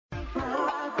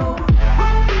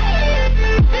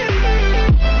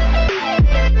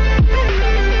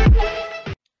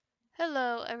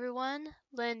everyone,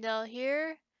 Lindell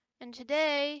here, and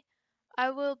today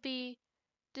I will be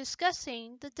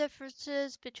discussing the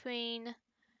differences between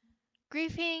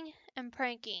griefing and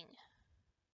pranking.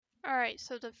 Alright,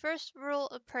 so the first rule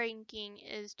of pranking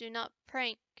is do not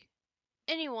prank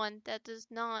anyone that does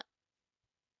not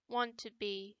want to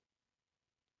be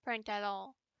pranked at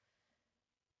all.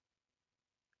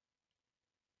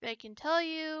 They can tell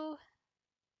you,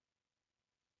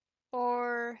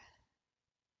 or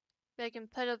they can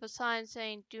put up a sign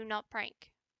saying do not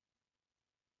prank.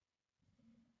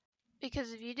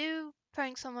 Because if you do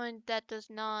prank someone that does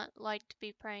not like to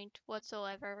be pranked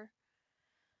whatsoever,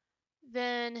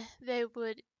 then they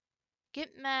would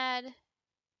get mad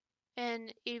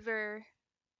and either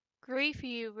grief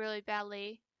you really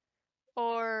badly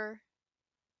or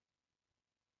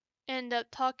end up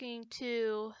talking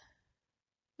to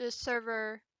the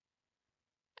server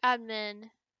admin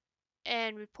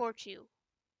and report you.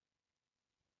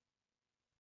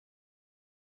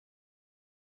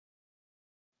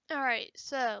 Alright,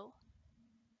 so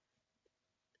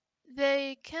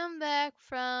they come back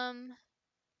from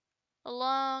a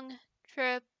long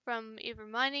trip from either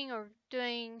mining or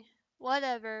doing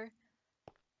whatever,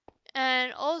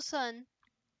 and all of a sudden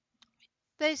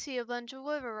they see a bunch of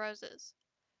liver roses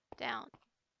down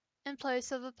in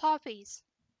place of the poppies.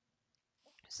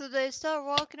 So they start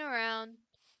walking around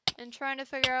and trying to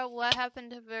figure out what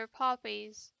happened to their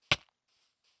poppies.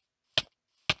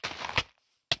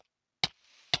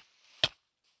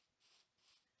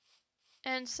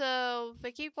 And so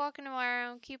they keep walking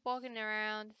around, getting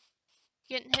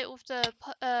hit with the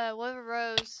liver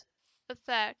rose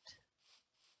effect.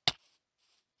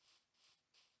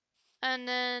 And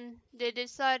then they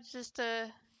decide just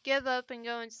to give up and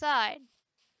go inside.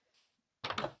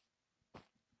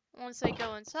 Once they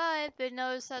go inside, they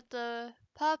notice that the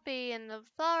poppy in the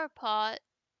flower pot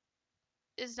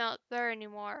is not there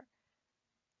anymore,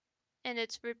 and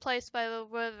it's replaced by the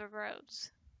liver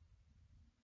rose.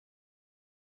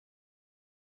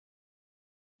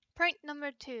 Prank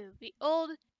number 2, the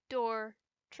old door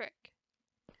trick.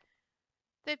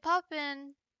 They pop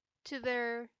in to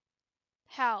their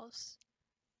house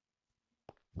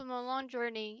from a long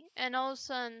journey, and all of a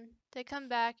sudden they come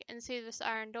back and see this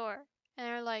iron door, and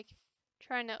they're like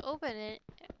trying to open it,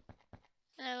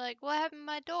 and they're like, what happened to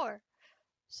my door?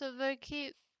 So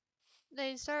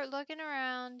they start looking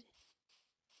around,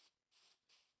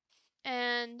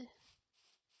 and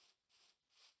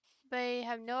they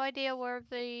have no idea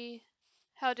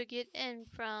how to get in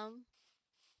from.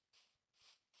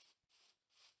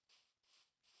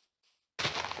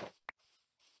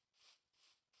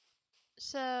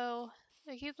 So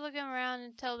they keep looking around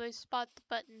until they spot the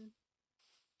button.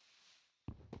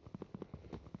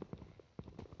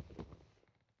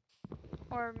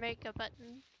 Or make a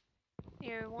button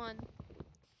near one.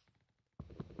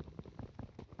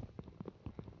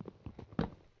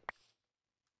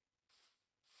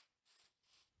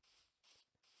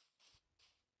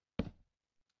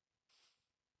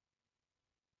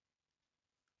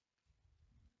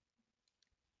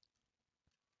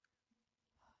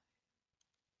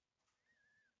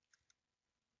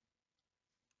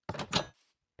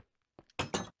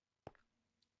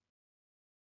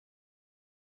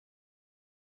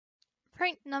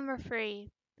 Prank number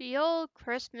 3, the old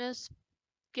Christmas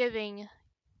giving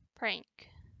prank.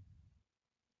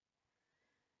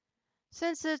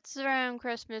 Since it's around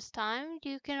Christmas time,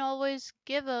 you can always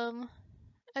give them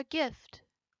a gift.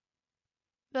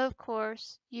 But of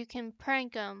course, you can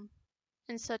prank them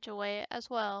in such a way as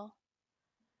well.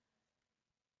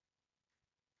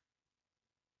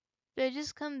 They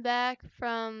just come back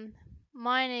from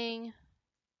mining,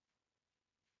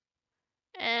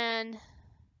 and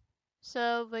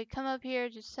so they come up here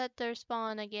to set their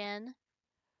spawn again.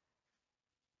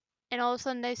 And all of a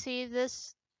sudden they see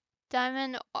this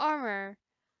diamond armor.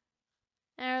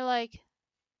 And they're like,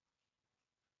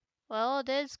 well, it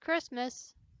is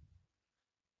Christmas.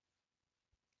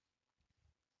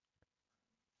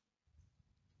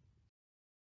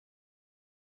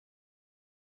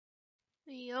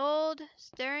 The old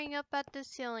staring up at the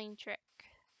ceiling trick.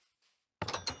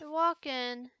 They walk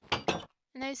in,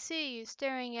 and they see you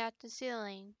staring at the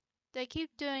ceiling. They keep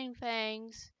doing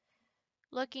things,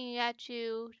 looking at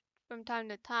you from time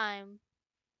to time,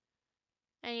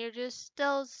 and you're just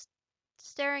still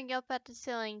staring up at the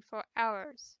ceiling for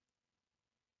hours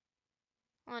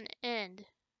on end,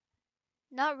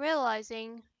 not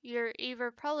realizing you're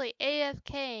either probably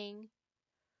AFKing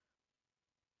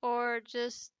or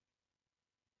just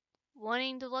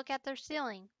wanting to look at their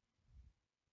ceiling.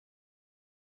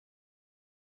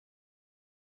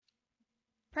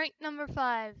 Prank number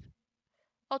 5,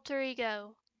 alter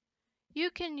ego. You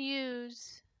can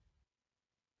use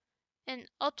an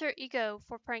alter ego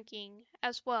for pranking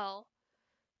as well.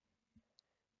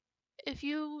 If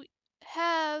you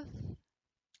have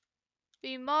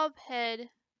the Mobhead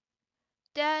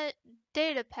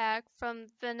data pack from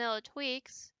Vanilla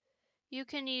Tweaks, you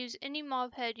can use any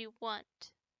Mobhead you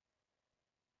want,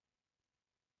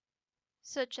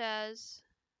 such as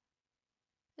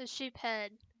the Sheephead.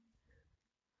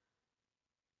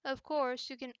 Of course,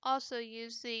 you can also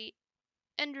use the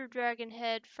Ender Dragon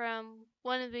head from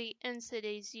one of the end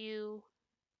cities you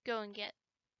go and get.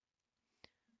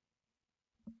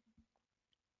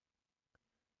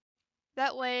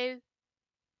 That way,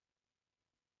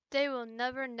 they will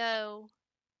never know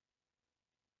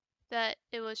that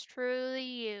it was truly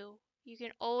you. You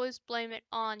can always blame it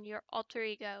on your alter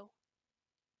ego.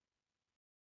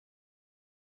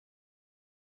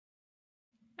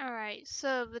 Alright,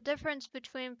 so the difference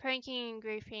between pranking and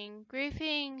griefing.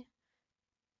 Griefing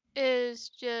is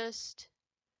just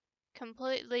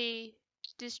completely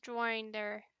destroying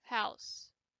their house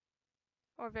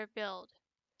or their build.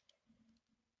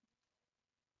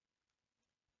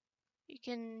 You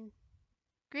can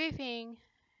griefing,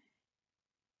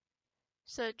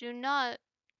 so do not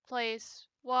place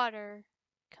water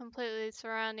completely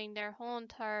surrounding their whole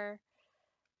entire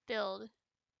build.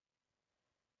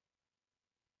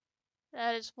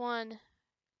 That is one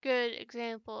good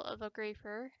example of a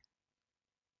griefer.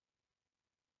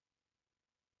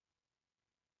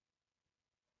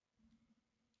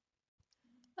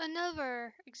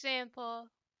 Another example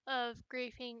of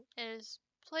griefing is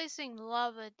placing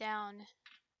lava down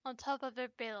on top of their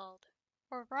build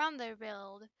or around their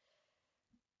build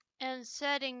and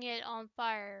setting it on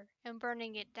fire and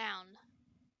burning it down.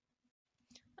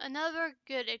 Another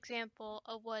good example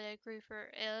of what a griefer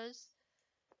is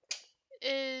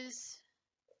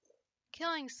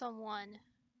killing someone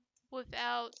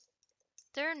without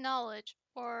their knowledge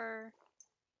or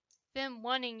them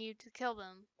wanting you to kill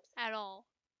them at all.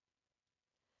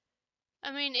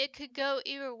 I mean, it could go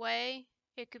either way.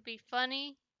 It could be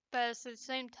funny, but at the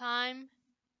same time,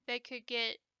 they could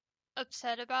get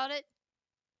upset about it.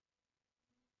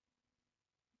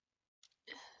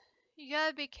 You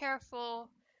gotta be careful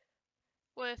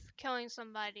with killing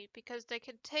somebody because they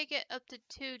could take it up to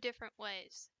two different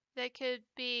ways. They could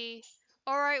be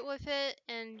alright with it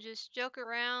and just joke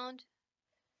around,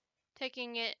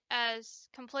 taking it as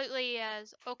completely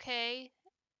as okay,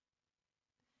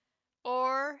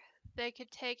 or they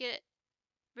could take it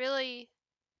really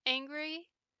angry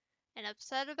and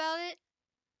upset about it.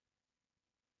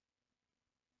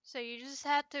 So you just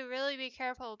have to really be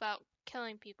careful about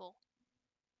killing people.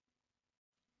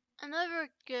 Another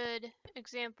good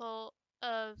example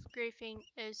of griefing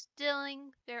is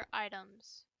stealing their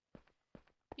items.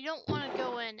 You don't want to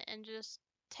go in and just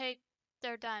take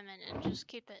their diamond and just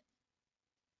keep it.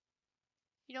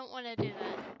 You don't want to do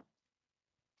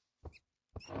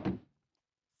that.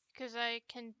 Because I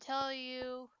can tell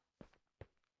you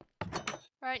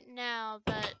right now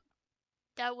that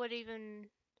that would even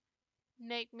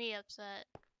make me upset.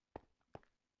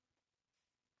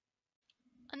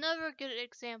 Another good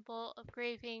example of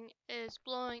griefing is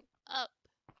blowing up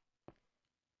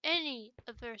any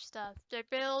of their stuff, their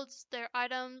builds, their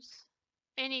items,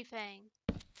 anything,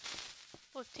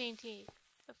 with TNT,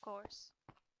 of course.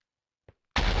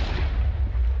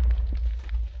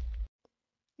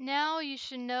 Now you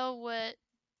should know what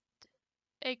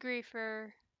a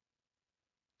griefer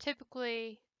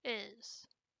typically is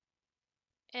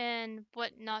and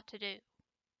what not to do.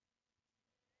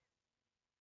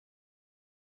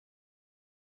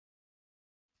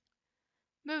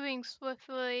 Moving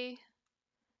swiftly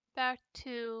back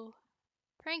to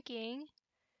pranking,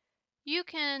 you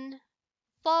can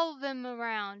follow them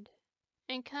around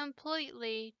and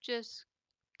completely just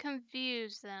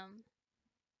confuse them.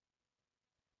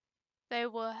 They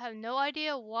will have no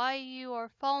idea why you are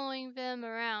following them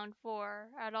around for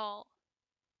at all.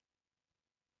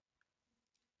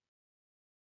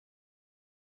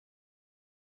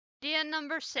 Idea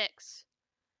number 6.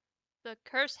 The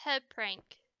Curse Head Prank.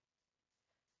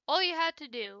 All you have to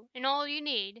do, and all you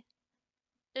need,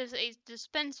 is a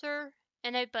dispenser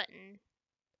and a button,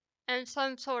 and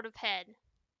some sort of head.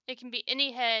 It can be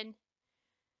any head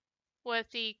with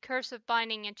the Curse of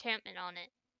Binding enchantment on it.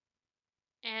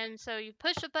 And so you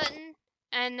push a button,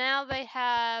 and now they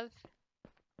have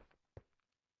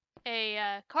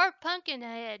a carved pumpkin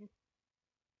head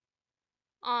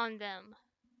on them.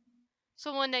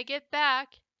 So when they get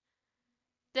back,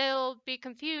 they'll be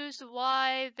confused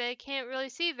why they can't really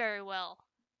see very well.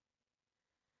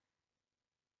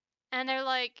 And they're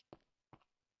like,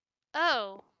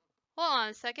 Oh, hold on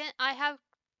a second. I have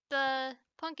the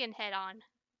pumpkin head on.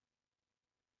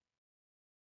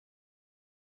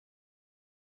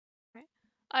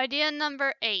 Idea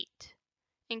number 8.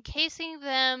 Encasing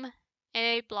them in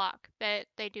a block that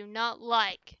they do not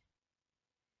like.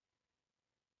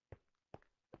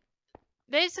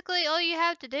 Basically, all you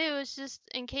have to do is just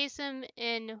encase them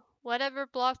in whatever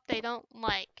block they don't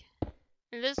like.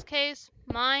 In this case,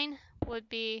 mine would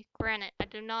be granite. I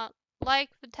do not like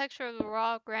the texture of the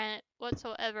raw granite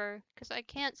whatsoever because I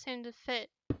can't seem to fit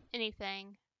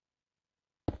anything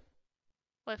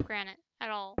with granite at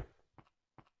all.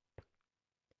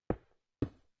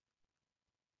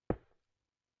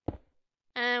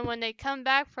 And when they come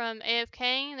back from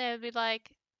AFKing, they would be like,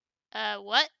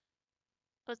 what?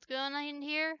 What's going on in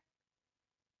here?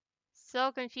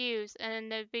 So confused,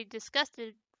 and they'd be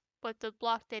disgusted with the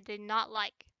block they did not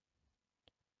like.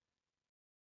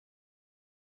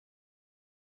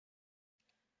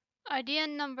 Idea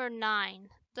number 9.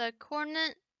 The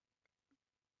coordinate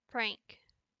prank.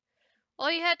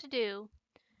 All you have to do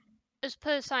is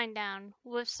put a sign down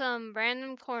with some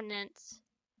random coordinates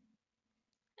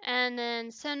and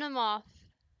then send them off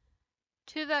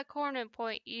to that coordinate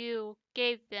point you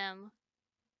gave them.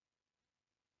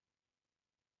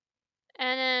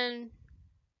 And then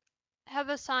have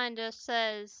a sign that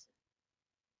says,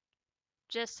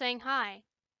 just saying hi.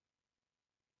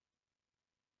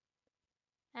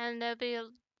 And they'll be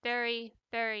very,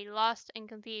 very lost and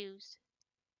confused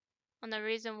on the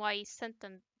reason why you sent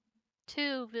them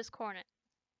to this coordinate.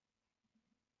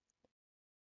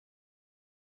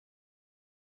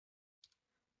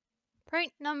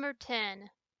 Prank number 10.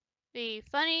 The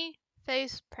funny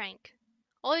face prank.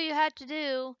 All you had to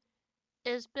do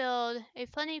is build a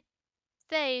funny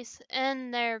face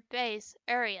in their base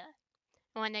area.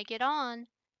 And when they get on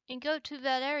and go to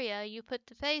that area you put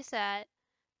the face at,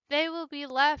 they will be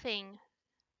laughing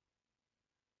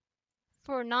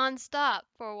for non-stop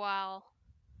for a while.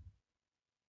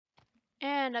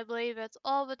 And I believe that's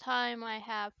all the time I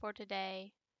have for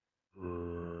today.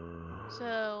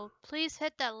 So please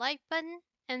hit that like button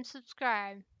and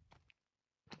subscribe.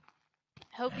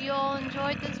 Hope you all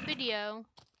enjoyed this video.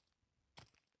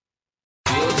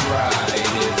 Feels right, it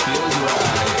feels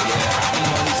right, yeah.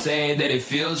 I'm only saying that it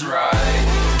feels right.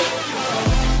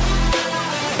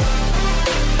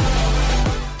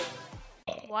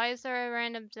 Why is there a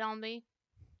random zombie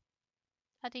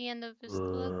at the end of this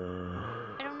clip?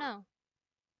 I don't know.